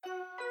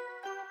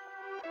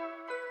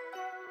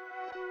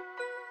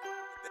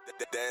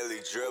The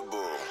Daily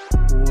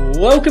Dribble.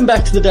 Welcome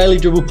back to the Daily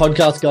Dribble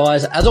podcast,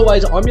 guys. As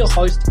always, I'm your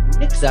host,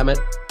 Nick Zammit,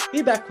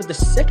 here back with the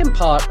second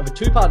part of a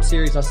two-part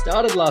series I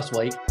started last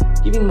week,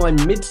 giving my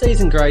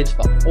mid-season grades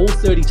for all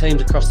 30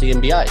 teams across the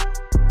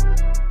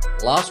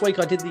NBA. Last week,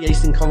 I did the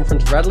Eastern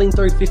Conference, rattling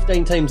through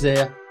 15 teams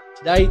there.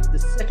 Today, the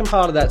second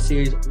part of that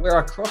series, where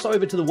I cross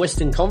over to the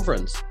Western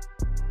Conference.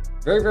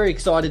 Very, very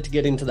excited to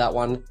get into that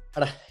one.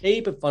 Had a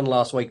heap of fun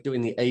last week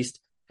doing the East.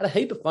 Had a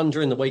heap of fun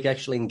during the week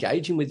actually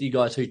engaging with you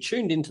guys who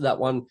tuned into that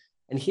one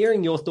and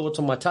hearing your thoughts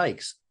on my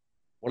takes.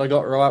 What I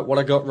got right, what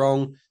I got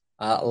wrong.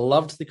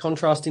 Loved the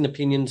contrasting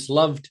opinions.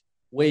 Loved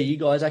where you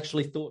guys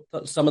actually thought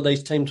that some of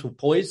these teams were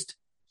poised.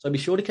 So be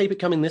sure to keep it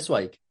coming this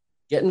week.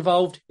 Get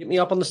involved. Hit me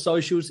up on the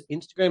socials,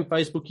 Instagram,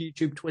 Facebook,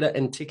 YouTube, Twitter,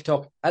 and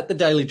TikTok at The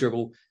Daily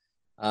Dribble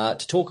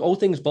to talk all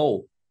things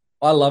ball.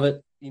 I love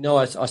it. You know,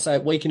 I say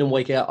it week in and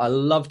week out. I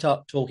love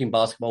talking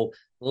basketball.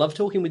 I love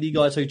talking with you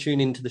guys who tune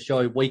into the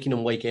show week in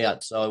and week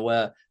out. So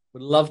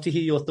would love to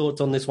hear your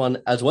thoughts on this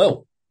one as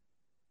well.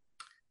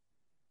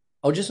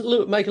 I'll just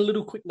make a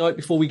little quick note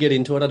before we get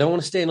into it. I don't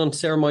want to stand on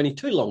ceremony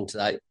too long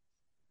today.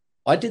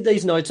 I did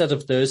these notes as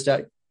of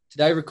Thursday.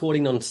 Today,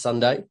 recording on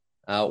Sunday.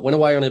 Went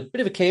away on a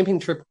bit of a camping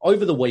trip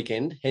over the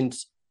weekend,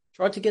 hence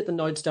tried to get the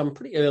notes done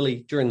pretty early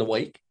during the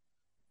week.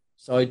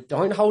 So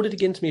don't hold it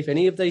against me if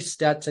any of these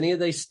stats, any of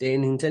these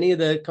standings, any of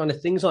the kind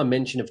of things I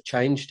mentioned have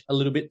changed a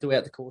little bit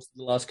throughout the course of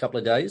the last couple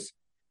of days.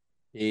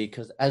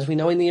 Because as we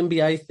know in the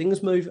NBA,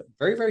 things move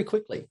very, very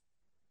quickly.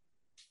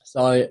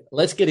 So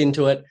let's get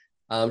into it.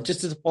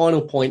 Just as a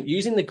final point,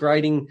 using the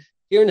grading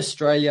here in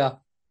Australia,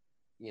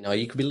 you know,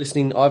 you could be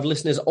listening. I have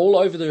listeners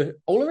all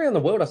around the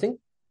world. I think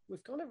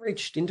we've kind of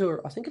reached into,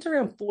 I think it's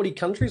around 40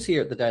 countries here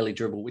at the Daily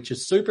Dribble, which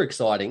is super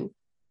exciting.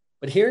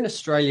 But here in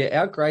Australia,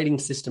 our grading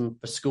system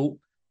for school,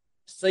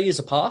 C is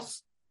a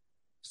pass,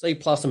 C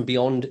plus and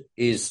beyond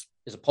is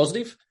a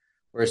positive,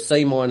 whereas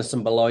C minus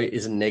and below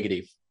is a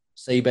negative,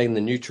 C being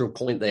the neutral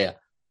point there.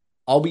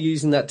 I'll be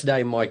using that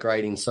today in my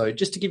grading. So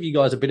just to give you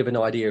guys a bit of an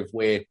idea of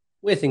where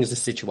things are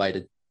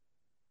situated.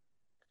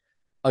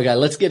 Okay,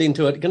 let's get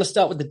into it. Going to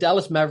start with the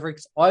Dallas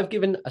Mavericks. I've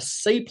given a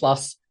C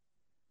plus.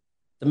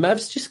 The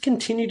Mavs just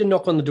continue to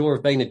knock on the door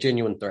of being a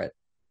genuine threat.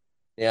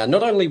 Now,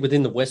 not only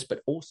within the West,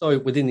 but also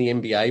within the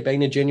NBA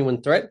being a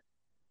genuine threat.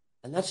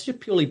 And that's just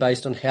purely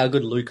based on how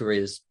good Luka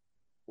is.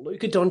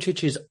 Luka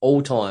Doncic is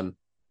all-time.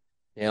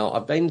 Now,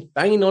 I've been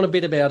banging on a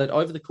bit about it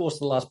over the course of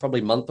the last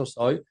probably month or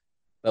so,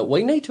 but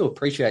we need to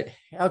appreciate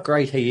how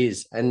great he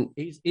is, and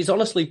he's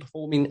honestly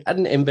performing at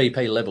an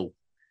MVP level.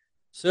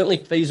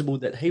 Certainly feasible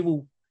that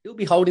he'll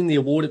be holding the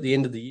award at the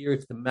end of the year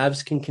if the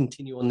Mavs can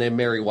continue on their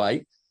merry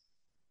way.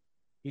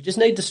 He just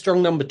needs a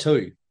strong number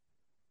two.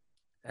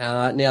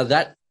 Now,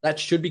 that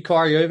should be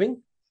Kyrie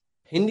Irving,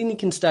 pending he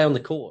can stay on the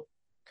court.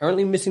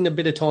 Currently missing a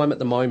bit of time at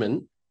the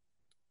moment,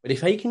 but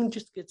if he can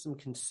just get some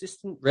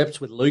consistent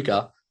reps with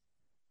Luka,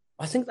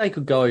 I think they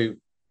could go,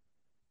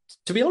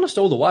 to be honest,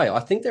 all the way. I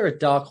think they're a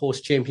dark horse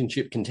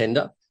championship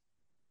contender.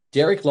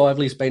 Derek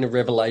Lively's been a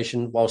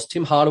revelation, whilst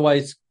Tim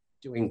Hardaway's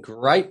doing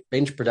great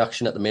bench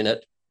production at the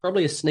minute,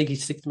 probably a sneaky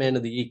sixth man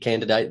of the year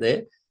candidate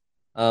there,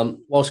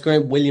 whilst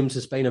Grant Williams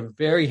has been a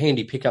very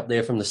handy pickup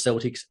there from the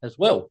Celtics as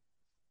well.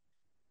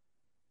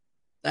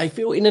 They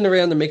feel in and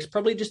around the mix,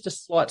 probably just a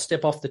slight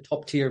step off the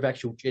top tier of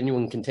actual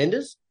genuine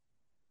contenders.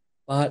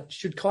 But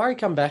should Kyrie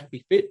come back,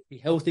 be fit, be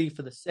healthy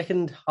for the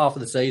second half of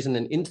the season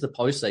and into the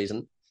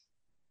postseason,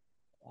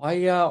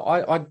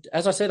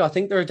 as I said, I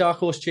think they're a dark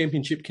horse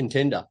championship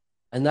contender.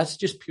 And that's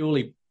just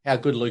purely how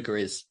good Luka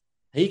is.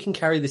 He can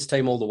carry this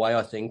team all the way,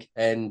 I think.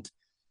 And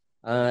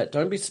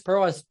don't be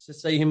surprised to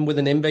see him with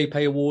an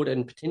MVP award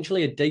and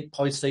potentially a deep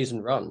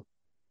postseason run.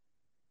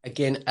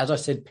 Again, as I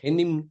said,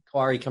 pending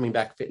Kyrie coming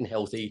back fit and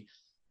healthy,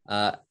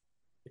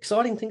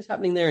 exciting things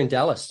happening there in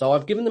Dallas. So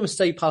I've given them a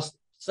C plus,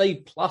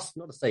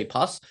 not a C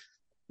plus.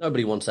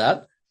 Nobody wants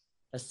that.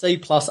 A C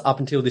plus up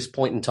until this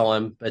point in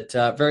time, but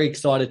very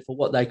excited for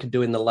what they could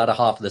do in the latter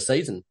half of the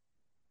season.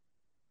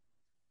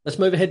 Let's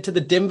move ahead to the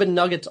Denver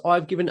Nuggets.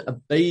 I've given a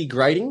B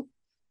grading.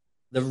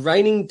 The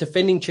reigning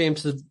defending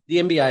champs of the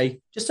NBA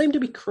just seem to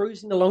be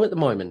cruising along at the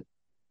moment.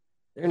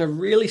 They're in a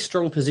really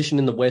strong position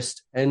in the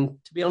West,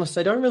 and to be honest,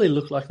 they don't really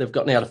look like they've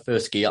gotten out of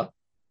first gear,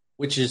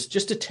 which is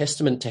just a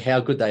testament to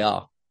how good they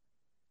are.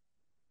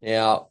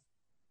 Now,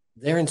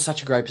 they're in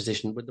such a great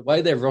position with the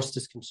way their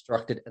roster's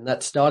constructed and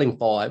that starting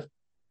five.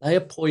 They are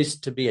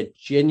poised to be a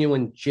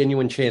genuine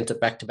chance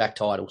at back-to-back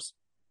titles.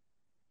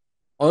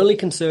 Only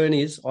concern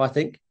is, I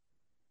think,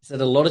 is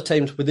that a lot of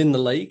teams within the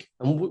league,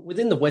 and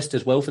within the West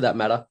as well for that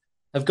matter,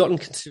 have gotten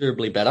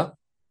considerably better.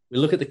 We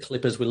look at the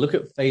Clippers, we look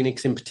at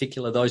Phoenix in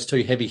particular, those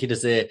two heavy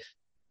hitters there,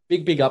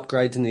 big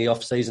upgrades in the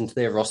offseason to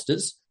their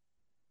rosters.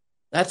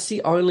 That's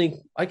the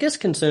only, I guess,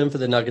 concern for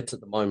the Nuggets at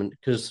the moment,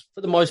 because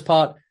for the most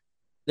part,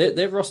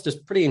 their roster's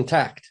pretty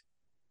intact.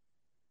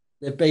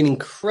 They've been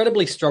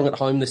incredibly strong at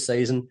home this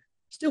season,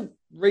 still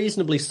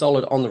reasonably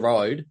solid on the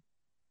road.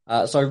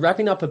 So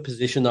wrapping up a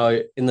position,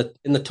 though, in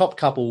the top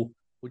couple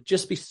would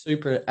just be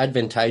super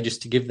advantageous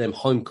to give them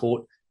home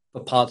court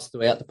for parts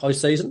throughout the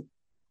postseason.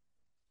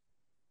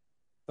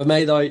 For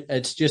me, though,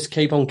 it's just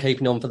keep on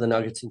keeping on for the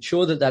Nuggets.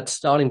 Ensure that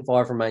starting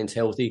five remains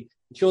healthy.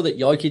 Ensure that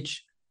Jokic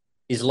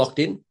is locked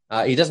in.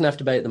 He doesn't have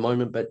to be at the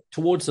moment, but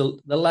towards the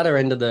latter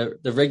end of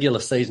the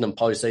regular season and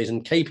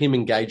postseason, keep him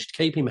engaged,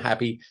 keep him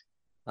happy.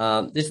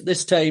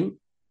 This team,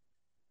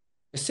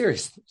 a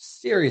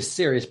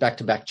serious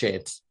back-to-back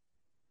chance.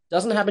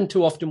 Doesn't happen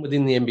too often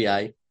within the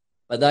NBA,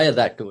 but they are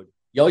that good.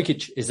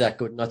 Jokic is that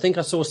good. And I think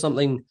I saw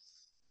something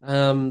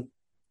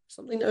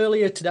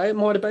earlier today, it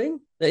might have been,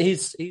 that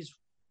he's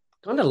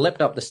kind of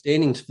leapt up the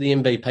standings for the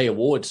MVP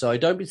award. So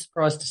don't be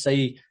surprised to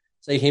see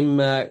him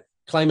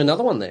claim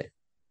another one there.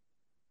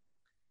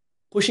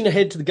 Pushing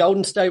ahead to the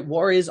Golden State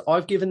Warriors,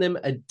 I've given them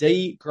a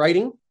D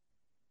grading.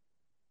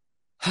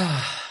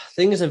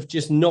 Things have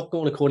just not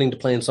gone according to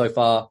plan so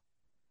far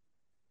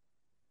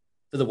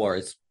for the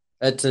Warriors.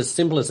 It's as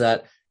simple as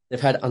that.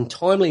 They've had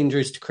untimely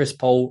injuries to Chris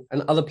Paul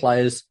and other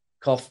players.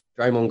 Cough,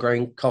 Draymond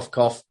Green,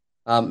 cough,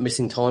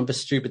 missing time for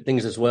stupid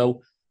things as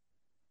well.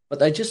 But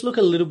they just look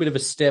a little bit of a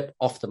step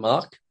off the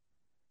mark.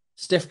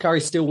 Steph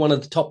Curry's still one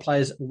of the top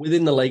players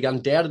within the league,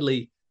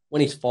 undoubtedly, when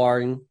he's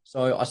firing.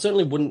 So I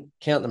certainly wouldn't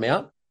count them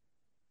out.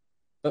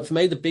 But for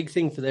me, the big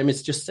thing for them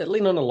is just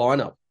settling on a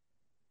lineup.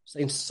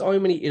 Seen so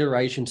many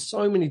iterations,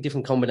 so many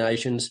different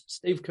combinations.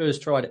 Steve Kerr's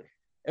tried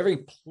every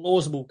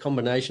plausible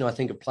combination, I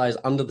think, of players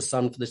under the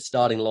sun for the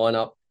starting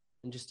lineup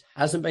and just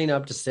hasn't been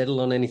able to settle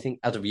on anything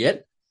as of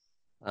yet.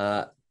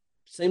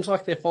 Seems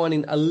like they're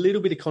finding a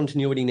little bit of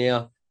continuity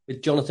now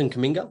with Jonathan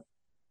Kuminga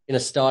in a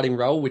starting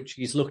role, which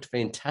he's looked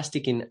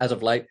fantastic in as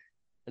of late.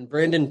 And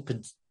Brandon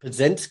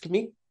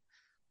Podziemski,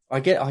 I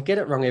get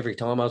it wrong every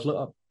time.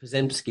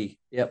 Podziemski,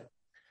 yep.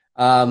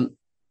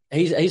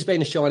 He's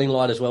been a shining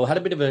light as well. Had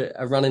a bit of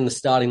a run in the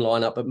starting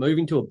lineup, but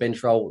moving to a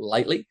bench role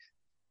lately.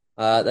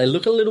 They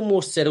look a little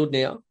more settled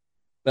now.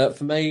 But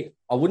for me,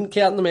 I wouldn't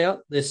count them out.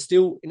 They're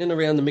still in and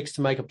around the mix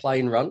to make a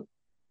play-in run.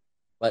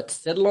 But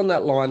settle on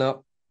that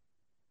lineup.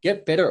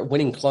 Get better at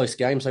winning close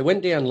games. They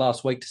went down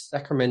last week to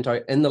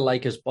Sacramento and the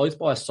Lakers, both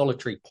by a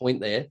solitary point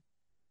there.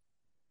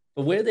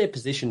 But where they're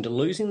positioned,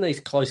 losing these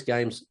close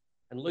games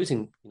and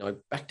losing,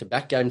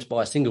 back-to-back games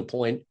by a single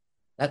point,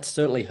 that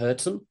certainly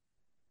hurts them.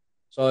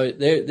 So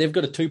they've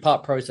got a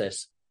two-part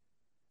process.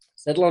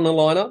 Settle on a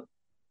lineup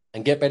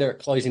and get better at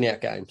closing out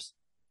games.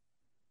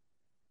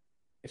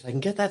 If they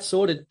can get that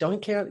sorted,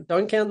 don't count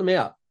them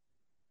out.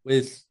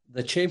 With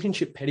the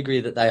championship pedigree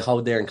that they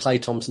hold there in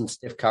Klay Thompson,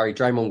 Steph Curry,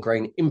 Draymond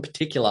Green in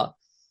particular,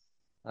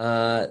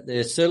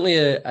 there's certainly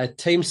a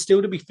team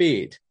still to be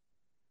feared.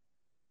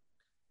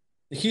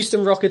 The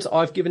Houston Rockets,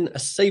 I've given a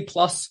C+.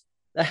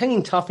 They're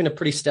hanging tough in a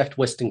pretty stacked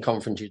Western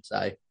Conference, you'd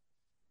say.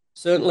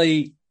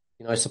 Certainly,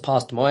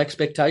 surpassed my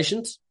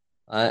expectations.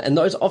 And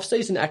those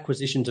off-season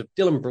acquisitions of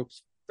Dylan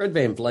Brooks, Fred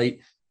VanVleet,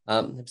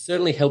 have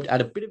certainly helped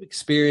add a bit of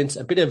experience,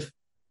 a bit of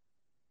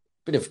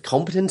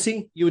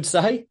competency, you would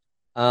say,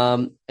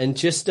 and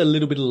just a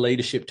little bit of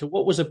leadership to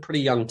what was a pretty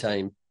young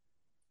team.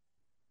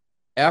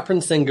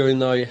 Alperen Sengun,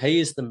 though, he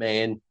is the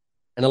man.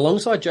 And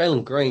alongside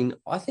Jalen Green,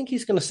 I think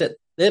he's going to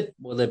they're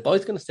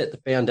both going to set the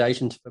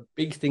foundations for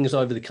big things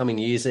over the coming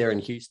years there in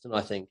Houston,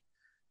 I think.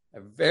 A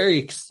very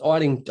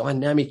exciting,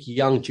 dynamic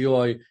young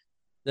duo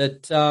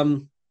that,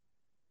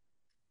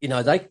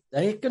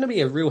 they're going to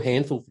be a real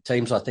handful for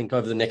teams, I think,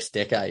 over the next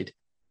decade.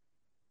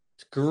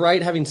 It's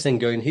great having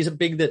Sengun. He's a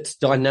big that's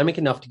dynamic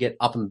enough to get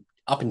up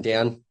and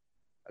down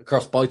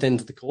across both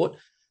ends of the court.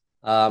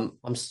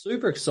 I'm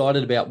super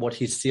excited about what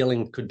his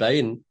ceiling could be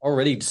and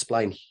already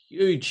displaying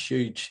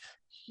huge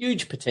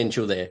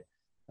potential there.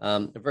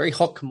 A very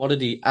hot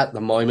commodity at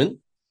the moment.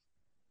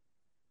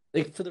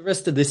 For the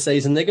rest of this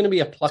season, they're going to be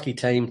a plucky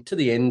team to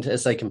the end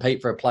as they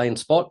compete for a play-in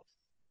spot.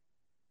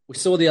 We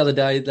saw the other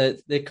day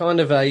that they're kind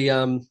of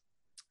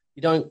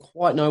you don't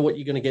quite know what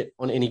you're going to get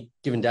on any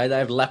given day. They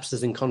have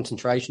lapses in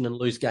concentration and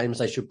lose games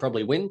they should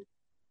probably win.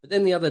 But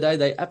then the other day,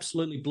 they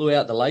absolutely blew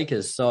out the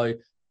Lakers. So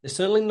they're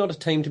certainly not a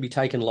team to be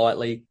taken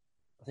lightly.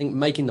 I think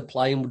making the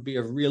play-in would be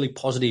a really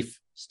positive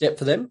step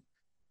for them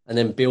and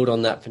then build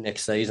on that for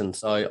next season.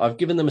 So I've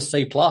given them a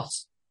C+.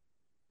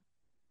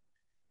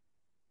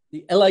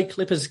 The LA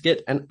Clippers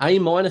get an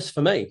A-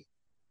 for me.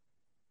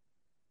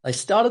 They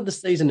started the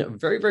season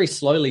very, very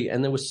slowly,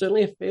 and there was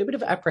certainly a fair bit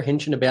of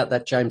apprehension about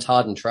that James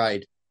Harden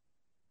trade.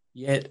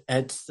 Yet,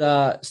 it's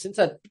since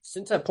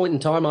that point in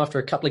time, after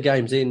a couple of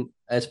games in,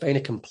 it's been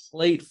a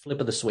complete flip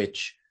of the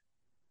switch.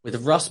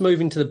 With Russ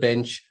moving to the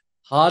bench,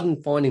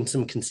 Harden finding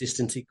some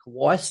consistency,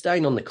 Kawhi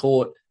staying on the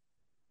court,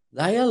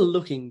 they are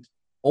looking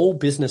all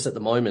business at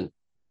the moment.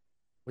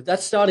 With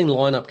that starting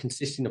lineup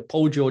consisting of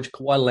Paul George,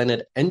 Kawhi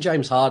Leonard, and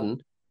James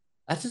Harden,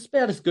 that's just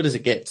about as good as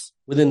it gets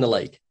within the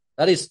league.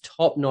 That is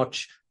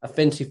top-notch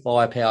offensive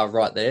firepower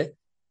right there.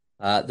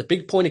 The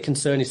big point of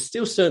concern is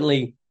still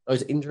certainly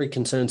those injury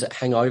concerns that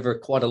hang over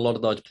quite a lot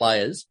of those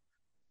players.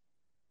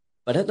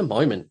 But at the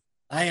moment,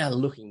 they are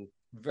looking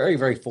very,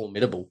 very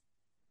formidable.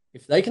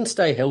 If they can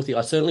stay healthy,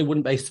 I certainly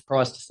wouldn't be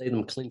surprised to see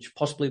them clinch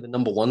possibly the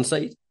number 1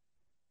 seed.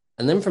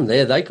 And then from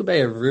there, they could be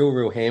a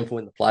real handful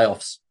in the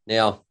playoffs.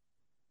 Now,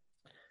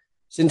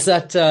 since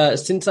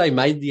they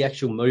made the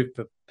actual move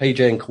for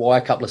PG and Kawhi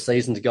a couple of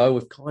seasons ago,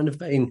 we've kind of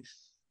been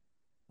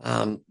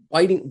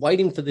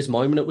waiting for this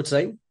moment, it would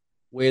seem,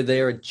 where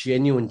they're a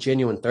genuine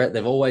threat.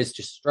 They've always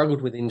just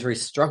struggled with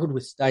injuries, struggled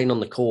with staying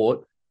on the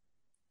court,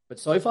 but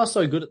so far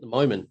so good at the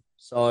moment.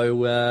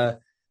 So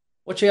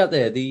watch out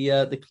there.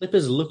 The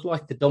Clippers look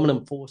like the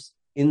dominant force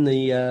in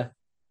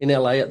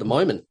LA at the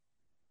moment.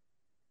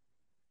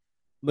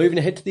 Moving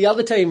ahead to the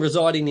other team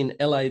residing in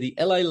LA, the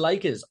LA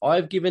Lakers.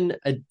 I've given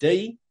a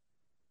D,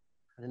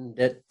 and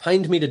it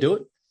pained me to do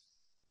it.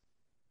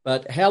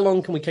 But how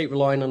long can we keep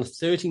relying on a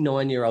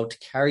 39-year-old to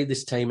carry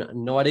this team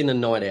night in and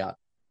night out?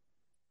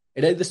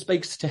 It either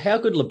speaks to how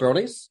good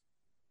LeBron is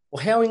or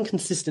how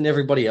inconsistent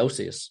everybody else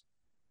is.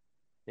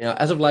 Now,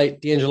 as of late,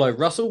 D'Angelo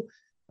Russell,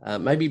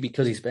 maybe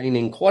because he's been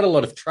in quite a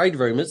lot of trade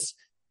rumors,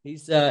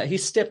 he's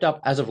stepped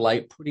up as of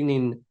late, putting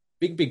in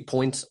big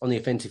points on the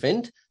offensive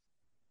end.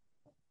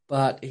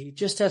 But he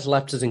just has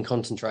lapses in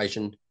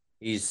concentration.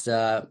 He's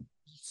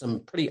some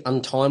pretty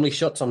untimely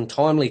shots,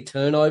 untimely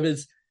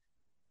turnovers.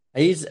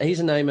 He's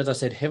a name, as I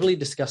said, heavily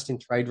discussed in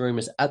trade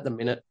rumors at the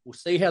minute. We'll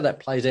see how that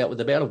plays out with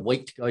about a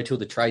week to go till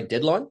the trade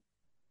deadline.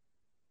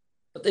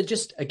 But they're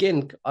just,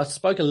 again, I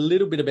spoke a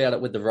little bit about it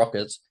with the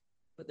Rockets,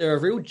 but they're a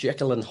real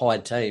Jekyll and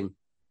Hyde team.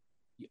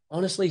 You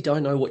honestly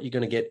don't know what you're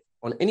going to get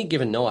on any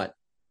given night.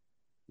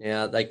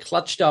 Now, they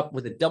clutched up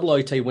with a double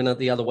OT winner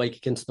the other week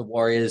against the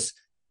Warriors,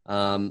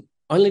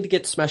 only to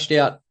get smashed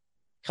out a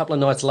couple of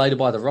nights later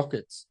by the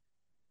Rockets.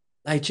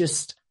 They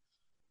just,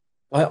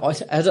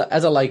 as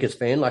a Lakers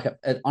fan, like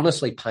it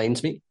honestly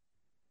pains me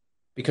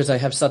because they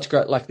have such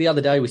great, like the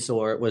other day we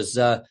saw it was,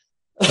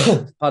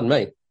 pardon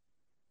me,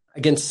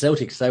 against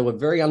Celtics. They were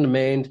very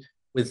undermanned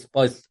with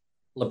both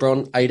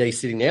LeBron, AD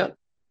sitting out,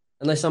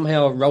 and they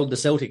somehow rolled the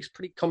Celtics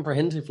pretty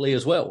comprehensively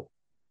as well.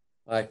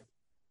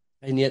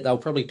 And yet they'll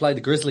probably play the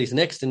Grizzlies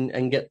next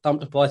and get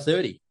thumped by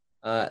 30.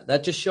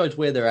 That just shows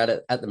where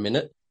they're at the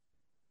minute.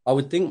 I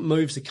would think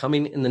moves are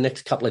coming in the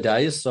next couple of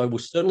days, so we'll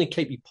certainly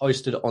keep you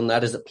posted on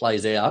that as it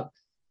plays out.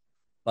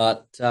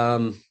 But,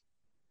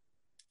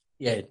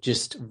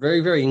 just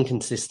very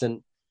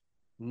inconsistent.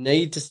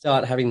 Need to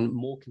start having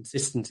more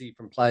consistency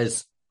from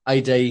players,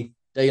 AD,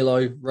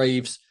 D'Lo,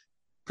 Reeves,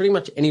 pretty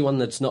much anyone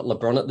that's not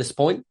LeBron at this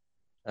point.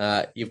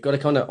 You've got to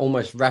kind of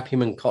almost wrap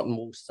him in cotton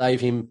wool, save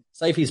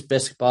his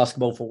best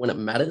basketball for when it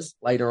matters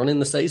later on in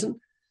the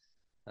season,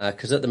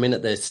 because at the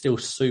minute they're still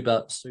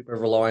super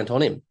reliant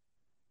on him.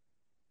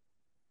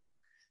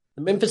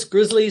 The Memphis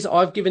Grizzlies,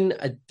 I've given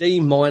a D-.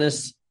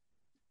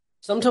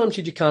 Sometimes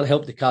you just can't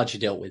help the cards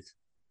you dealt with.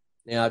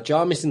 Now,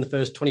 Ja missing the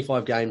first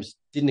 25 games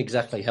didn't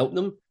exactly help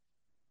them.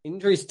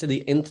 Injuries to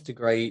the nth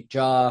degree,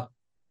 Ja,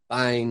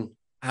 Bane,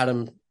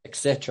 Adam,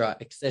 etc.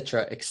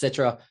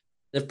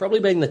 They've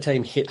probably been the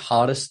team hit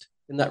hardest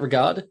in that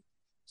regard.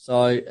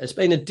 So it's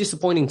been a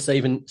disappointing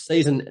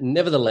season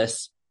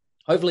nevertheless.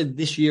 Hopefully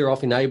this year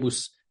off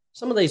enables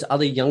some of these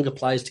other younger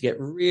players to get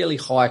really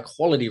high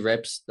quality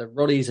reps, the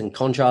Roddies and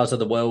Conchars of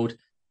the world,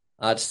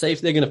 to see if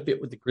they're going to fit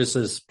with the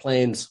Grizzlies'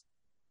 plans,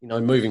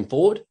 moving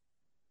forward.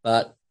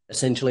 But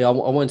essentially, I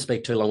won't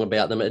speak too long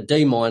about them. A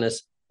D-,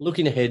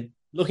 looking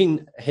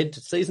ahead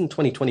to season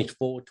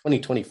 2024,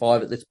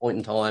 2025 at this point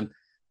in time,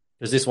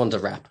 because this one's a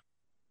wrap.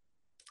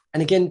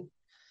 And again,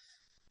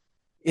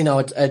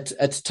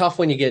 it's tough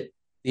when you get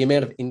the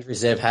amount of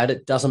injuries they've had.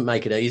 It doesn't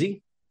make it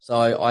easy. So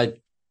I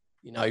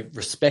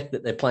respect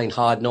that they're playing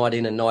hard night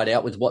in and night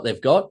out with what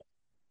they've got.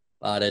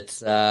 But it's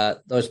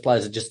those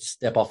players are just a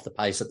step off the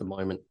pace at the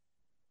moment.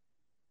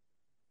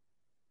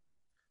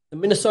 The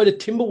Minnesota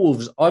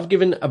Timberwolves, I've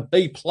given a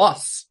B+.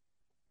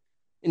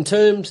 In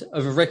terms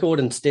of a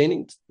record and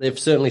standings, they've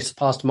certainly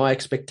surpassed my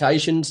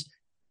expectations.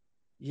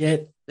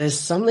 Yet there's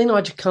something I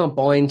just can't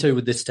buy into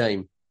with this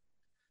team.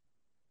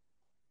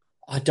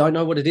 I don't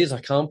know what it is. I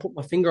can't put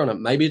my finger on it.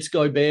 Maybe it's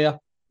Gobert.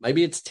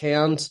 Maybe it's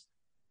Towns.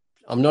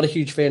 I'm not a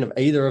huge fan of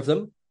either of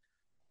them.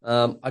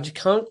 I just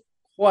can't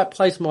quite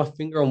place my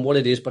finger on what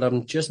it is, but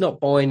I'm just not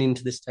buying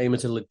into this team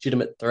as a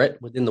legitimate threat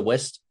within the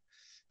West.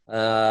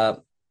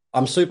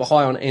 I'm super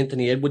high on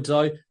Anthony Edwards,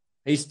 though.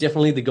 He's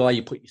definitely the guy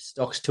you put your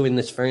stocks to in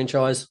this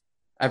franchise,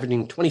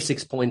 averaging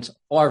 26 points,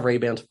 5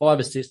 rebounds, 5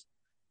 assists,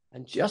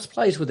 and just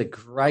plays with a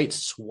great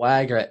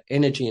swagger,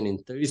 energy, and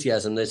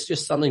enthusiasm. There's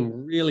just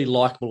something really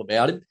likable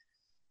about him.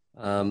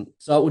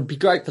 So it would be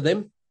great for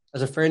them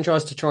as a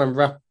franchise to try and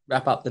wrap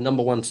up the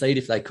number 1 seed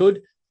if they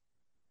could.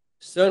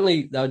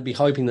 Certainly, they would be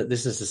hoping that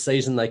this is the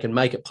season they can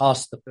make it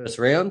past the first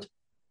round.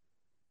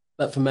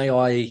 But for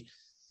me,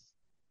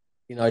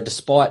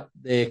 despite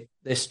their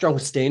strong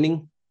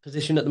standing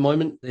position at the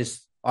moment,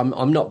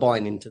 I'm not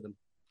buying into them.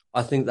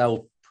 I think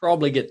they'll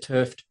probably get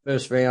turfed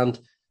first round,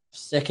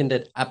 second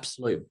at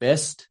absolute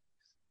best.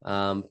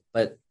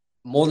 But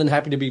more than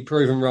happy to be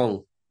proven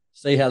wrong.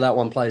 See how that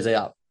one plays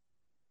out.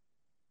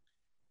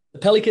 The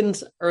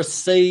Pelicans are a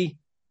C.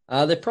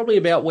 They're probably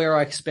about where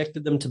I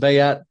expected them to be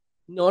at.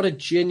 Not a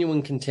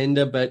genuine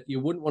contender, but you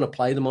wouldn't want to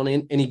play them on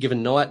any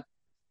given night.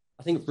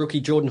 I think rookie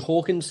Jordan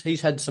Hawkins,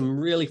 he's had some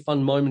really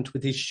fun moments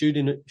with his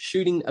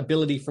shooting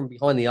ability from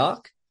behind the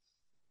arc.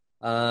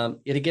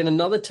 Yet again,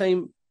 another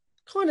team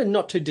kind of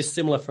not too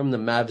dissimilar from the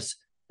Mavs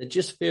that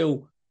just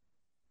feel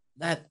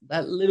that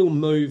little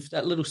move,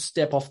 that little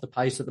step off the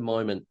pace at the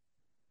moment.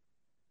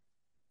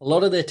 A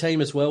lot of their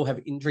team as well have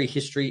injury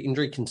history,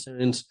 injury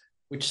concerns,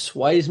 which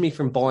sways me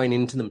from buying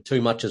into them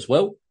too much as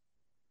well.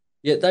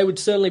 Yet they would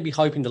certainly be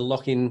hoping to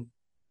lock in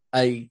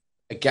a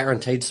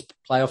guaranteed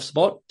playoff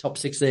spot, top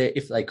 6 there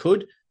if they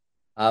could.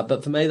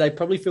 But for me, they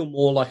probably feel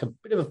more like a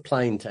bit of a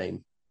playing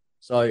team.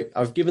 So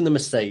I've given them a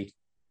C.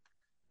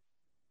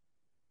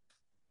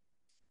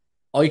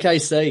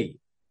 OKC,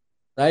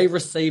 they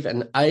receive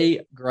an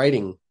A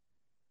grading.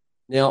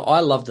 Now, I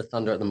love the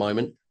Thunder at the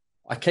moment.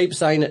 I keep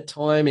saying it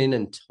time in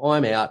and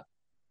time out,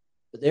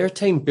 but they're a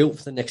team built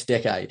for the next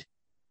decade.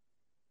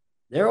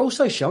 They're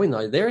also showing,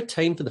 though, they're a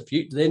team for the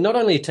future. They're not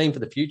only a team for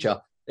the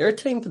future, they're a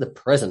team for the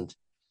present.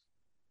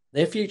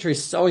 Their future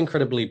is so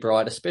incredibly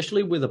bright,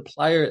 especially with a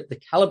player at the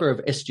caliber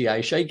of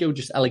SGA, Shai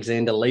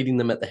Gilgeous-Alexander, leading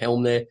them at the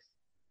helm there.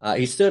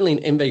 He's certainly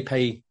an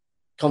MVP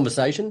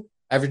conversation,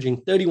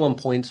 averaging 31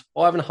 points,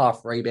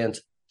 5.5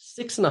 rebounds,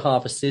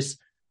 6.5 assists,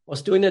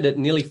 whilst doing it at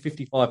nearly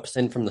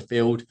 55% from the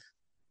field.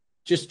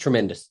 Just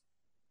tremendous.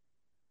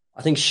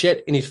 I think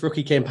Shet in his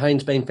rookie campaign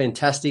has been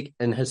fantastic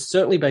and has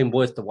certainly been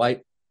worth the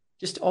wait.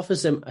 Just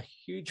offers them a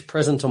huge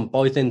presence on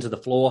both ends of the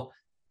floor.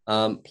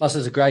 Plus,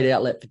 there's a great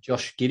outlet for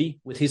Josh Giddey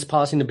with his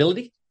passing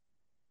ability.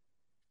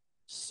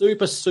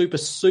 Super, super,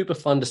 super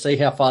fun to see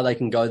how far they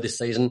can go this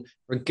season,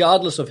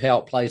 regardless of how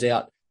it plays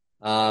out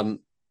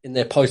in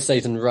their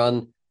postseason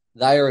run.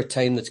 They are a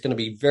team that's going to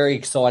be very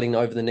exciting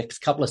over the next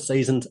couple of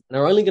seasons and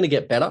are only going to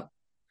get better.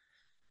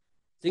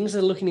 Things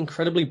are looking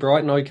incredibly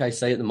bright in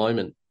OKC at the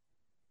moment.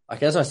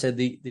 Like, as I said,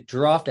 the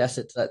draft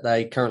assets that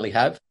they currently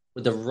have,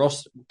 with the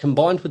roster,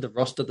 combined with the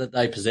roster that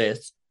they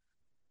possess,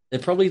 they're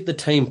probably the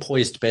team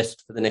poised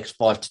best for the next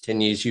 5 to 10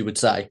 years, you would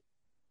say.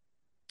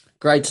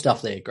 Great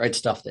stuff there. Great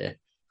stuff there.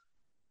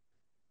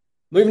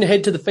 Moving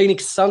ahead to the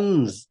Phoenix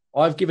Suns,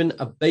 I've given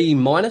a B-.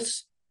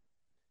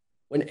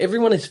 When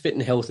everyone is fit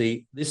and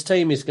healthy, this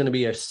team is going to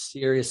be a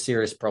serious,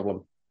 serious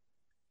problem.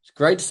 It's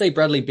great to see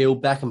Bradley Beal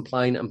back and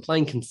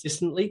playing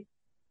consistently,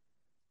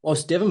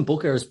 whilst Devin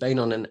Booker has been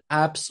on an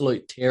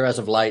absolute tear as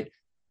of late,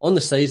 on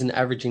the season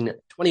averaging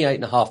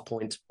 28.5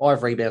 points,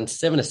 5 rebounds,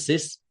 7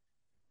 assists.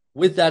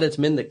 With that, it's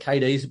meant that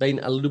KD's been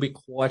a little bit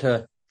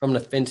quieter from an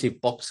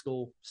offensive box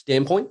score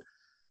standpoint.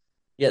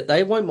 Yet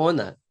they won't mind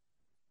that,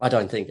 I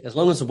don't think. As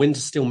long as the wins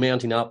are still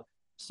mounting up,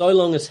 so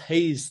long as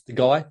he's the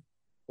guy,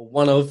 or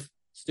one of,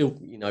 still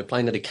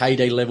playing at a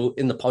KD level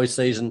in the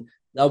postseason,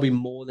 they'll be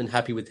more than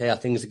happy with how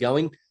things are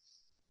going.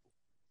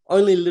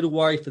 Only little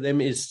worry for them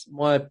is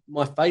my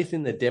faith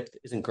in their depth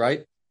isn't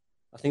great.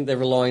 I think they're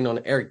relying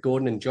on Eric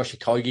Gordon and Josh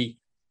Okogie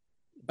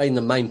being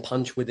the main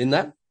punch within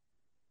that.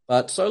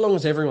 But so long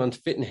as everyone's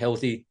fit and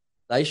healthy,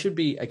 they should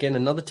be, again,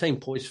 another team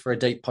poised for a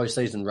deep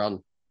postseason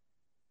run.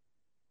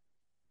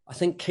 I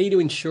think key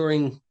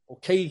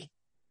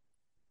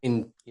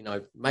in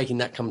making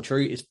that come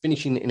true is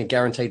finishing in a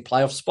guaranteed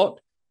playoff spot.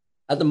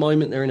 At the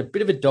moment, they're in a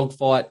bit of a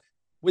dogfight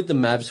with the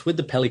Mavs, with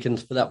the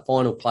Pelicans for that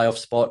final playoff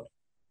spot.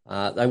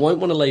 They won't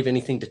want to leave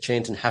anything to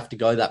chance and have to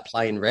go that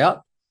play-in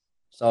route.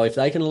 So if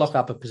they can lock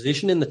up a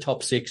position in the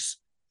top 6,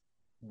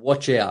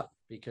 watch out.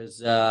 Because,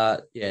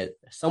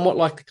 somewhat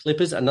like the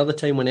Clippers, another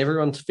team when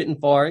everyone's fit and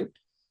firing,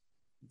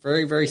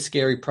 very, very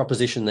scary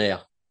proposition there.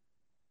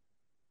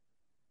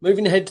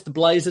 Moving ahead to the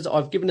Blazers,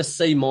 I've given a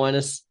C-,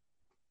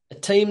 a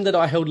team that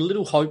I held a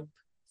little hope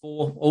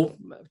for. Or,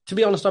 to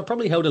be honest, I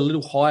probably held a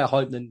little higher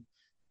hope than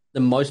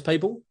most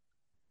people.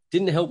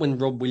 Didn't help when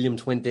Rob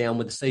Williams went down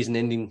with the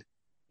season-ending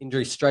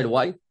injury straight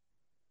away.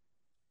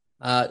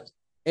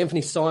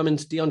 Anthony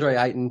Simons,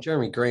 DeAndre Ayton,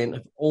 Jeremy Grant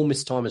have all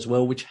missed time as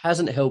well, which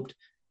hasn't helped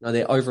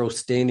their overall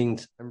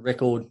standings and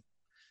record,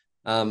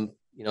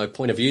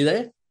 point of view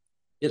there.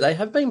 Yet they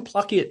have been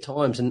plucky at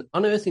times, and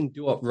unearthing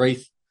Duop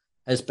Reith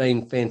has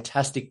been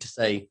fantastic to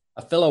see.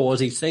 A fellow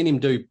Aussie, seen him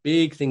do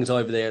big things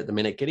over there at the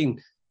minute,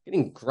 getting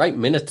great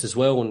minutes as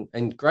well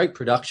and great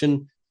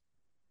production.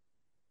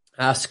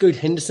 Scoot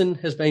Henderson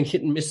has been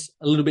hit and miss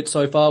a little bit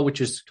so far,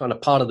 which is kind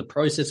of part of the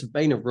process of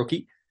being a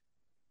rookie.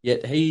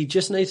 Yet he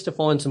just needs to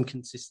find some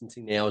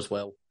consistency now as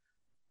well.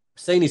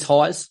 Seen his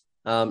highs.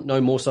 No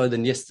more so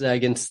than yesterday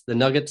against the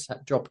Nuggets.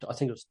 That dropped, I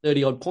think it was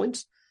 30-odd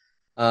points.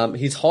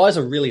 His highs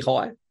are really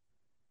high,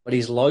 but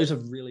his lows are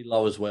really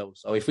low as well.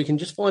 So if we can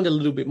just find a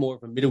little bit more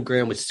of a middle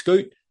ground with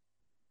Scoot,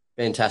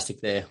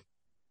 fantastic there.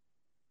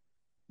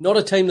 Not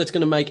a team that's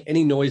going to make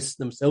any noise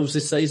themselves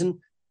this season,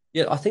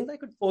 yet I think they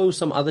could foil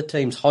some other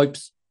teams'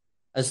 hopes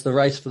as the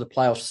race for the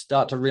playoffs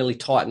start to really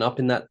tighten up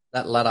in that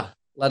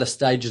latter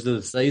stages of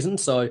the season.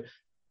 So,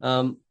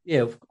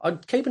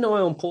 I'd keep an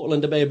eye on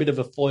Portland to be a bit of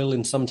a foil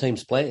in some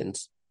teams'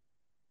 plans.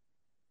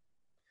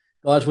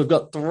 Guys, we've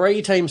got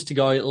 3 teams to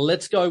go.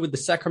 Let's go with the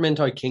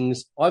Sacramento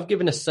Kings. I've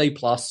given a C+.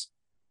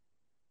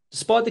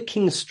 Despite the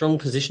Kings' strong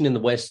position in the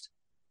West,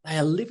 they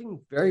are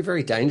living very,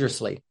 very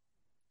dangerously.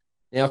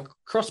 Now,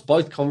 across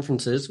both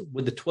conferences,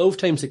 with the 12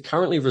 teams that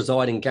currently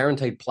reside in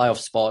guaranteed playoff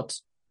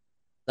spots,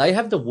 they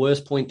have the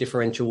worst point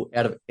differential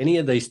out of any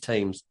of these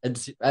teams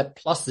at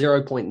plus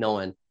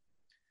 0.9.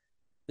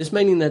 This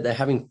meaning that they're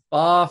having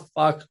far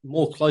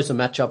more closer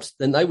matchups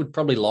than they would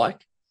probably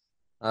like.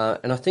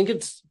 And I think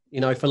it's,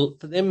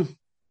 for them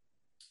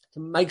to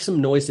make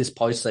some noise this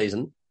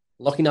postseason,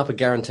 locking up a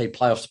guaranteed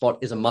playoff spot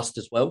is a must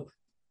as well.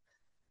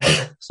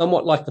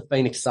 Somewhat like the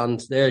Phoenix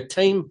Suns, they're a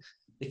team,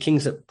 the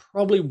Kings, that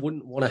probably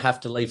wouldn't want to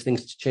have to leave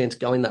things to chance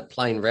going that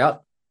playing route.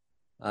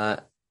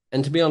 And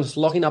to be honest,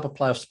 locking up a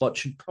playoff spot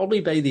should probably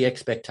be the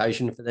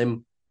expectation for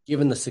them,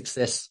 given the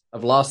success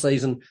of last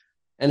season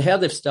and how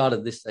they've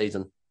started this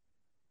season.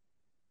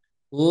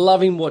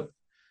 Loving what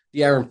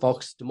De'Aaron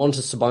Fox,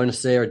 Domantas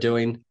Sabonis there are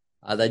doing.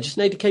 They just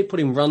need to keep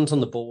putting runs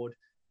on the board.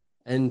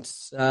 And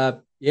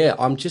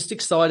I'm just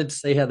excited to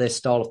see how their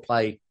style of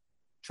play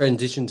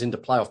transitions into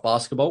playoff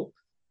basketball.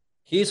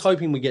 Here's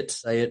hoping we get to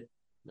see it.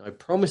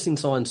 Promising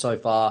signs so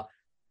far.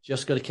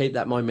 Just got to keep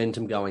that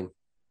momentum going.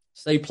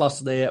 C+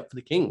 there for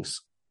the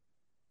Kings.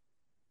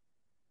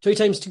 2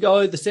 teams to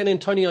go, the San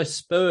Antonio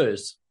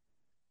Spurs.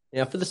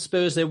 Now, for the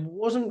Spurs, there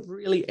wasn't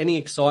really any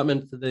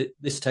excitement for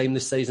this team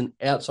this season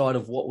outside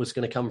of what was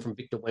going to come from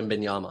Victor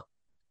Wembanyama.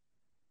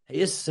 He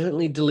has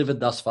certainly delivered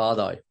thus far,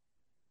 though.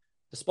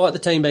 Despite the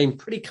team being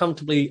pretty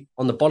comfortably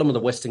on the bottom of the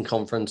Western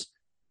Conference,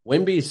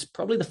 Wemby is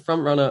probably the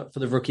front-runner for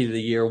the Rookie of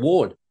the Year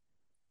award,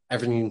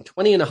 averaging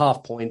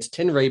 20.5 points,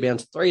 10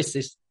 rebounds, 3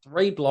 assists,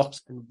 3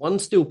 blocks, and 1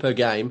 steal per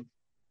game.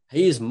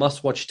 He is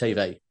must-watch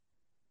TV.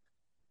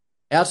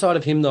 Outside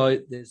of him, though,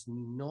 there's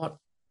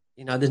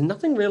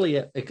nothing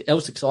really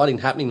else exciting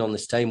happening on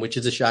this team, which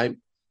is a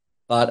shame.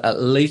 But at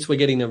least we're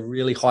getting a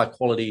really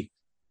high-quality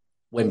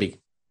Wemby.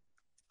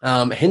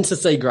 Hence the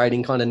C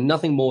grading, kind of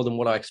nothing more than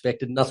what I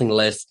expected, nothing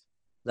less.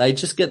 They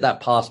just get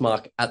that pass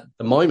mark at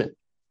the moment.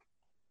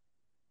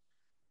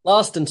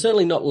 Last and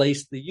certainly not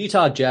least, the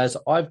Utah Jazz.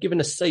 I've given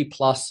a C+.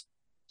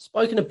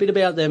 Spoken a bit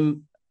about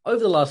them over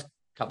the last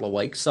couple of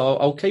weeks, so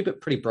I'll keep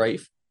it pretty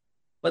brief.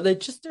 But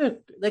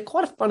they're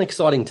quite a fun,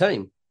 exciting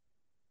team.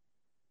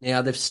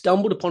 Now, they've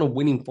stumbled upon a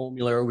winning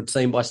formula, it would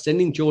seem, by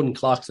sending Jordan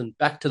Clarkson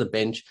back to the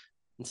bench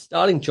and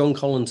starting John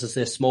Collins as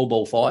their small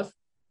ball 5.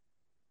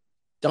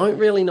 Don't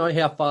really know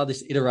how far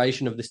this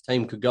iteration of this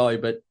team could go,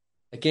 but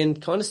again,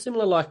 kind of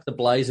similar like the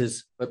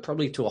Blazers, but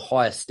probably to a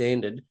higher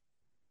standard.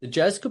 The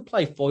Jazz could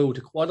play foil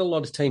to quite a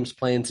lot of teams'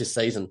 plans this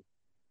season.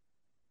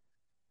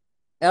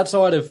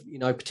 Outside of,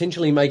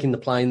 potentially making the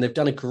play, they've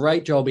done a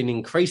great job in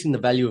increasing the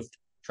value of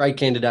trade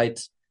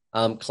candidates,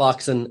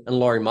 Clarkson and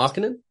Lauri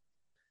Markkanen.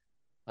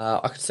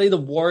 I could see the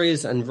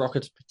Warriors and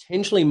Rockets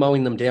potentially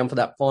mowing them down for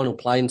that final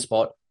playing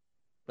spot,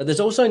 but there's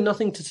also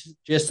nothing to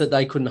suggest that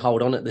they couldn't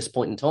hold on at this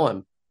point in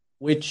time,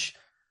 which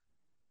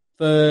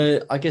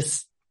for, I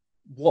guess,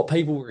 what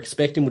people were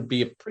expecting would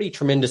be a pretty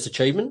tremendous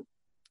achievement.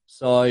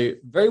 So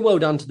very well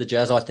done to the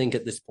Jazz, I think,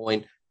 at this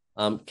point.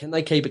 Can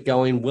they keep it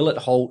going? Will it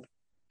halt?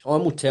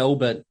 Time will tell,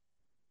 but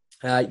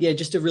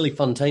just a really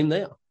fun team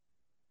there.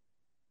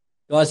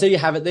 Guys, there you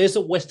have it. There's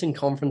the Western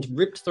Conference,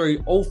 ripped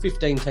through all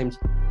 15 teams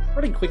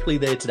pretty quickly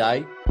there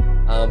today.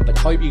 But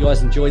hope you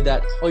guys enjoyed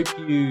that.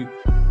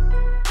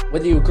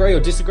 Whether you agree or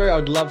disagree, I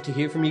would love to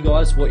hear from you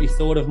guys what you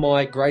thought of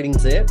my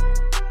gradings there.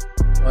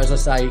 As I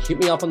say, hit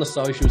me up on the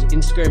socials,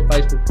 Instagram,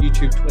 Facebook,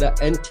 YouTube, Twitter,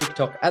 and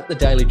TikTok at The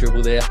Daily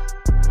Dribble there.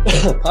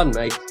 Pardon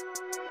me.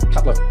 A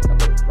couple of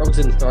frogs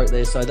in the throat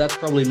there, so that's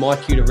probably my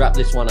cue to wrap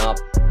this one up.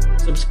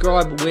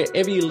 Subscribe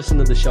wherever you listen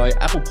to the show,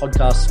 Apple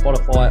Podcasts,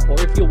 Spotify,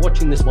 or if you're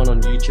watching this one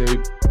on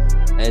YouTube.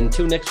 And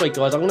until next week,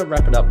 guys, I'm going to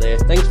wrap it up there.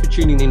 Thanks for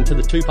tuning in to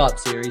the 2-part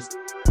series.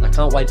 I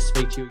can't wait to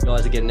speak to you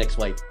guys again next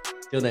week.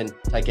 Till then,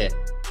 take care.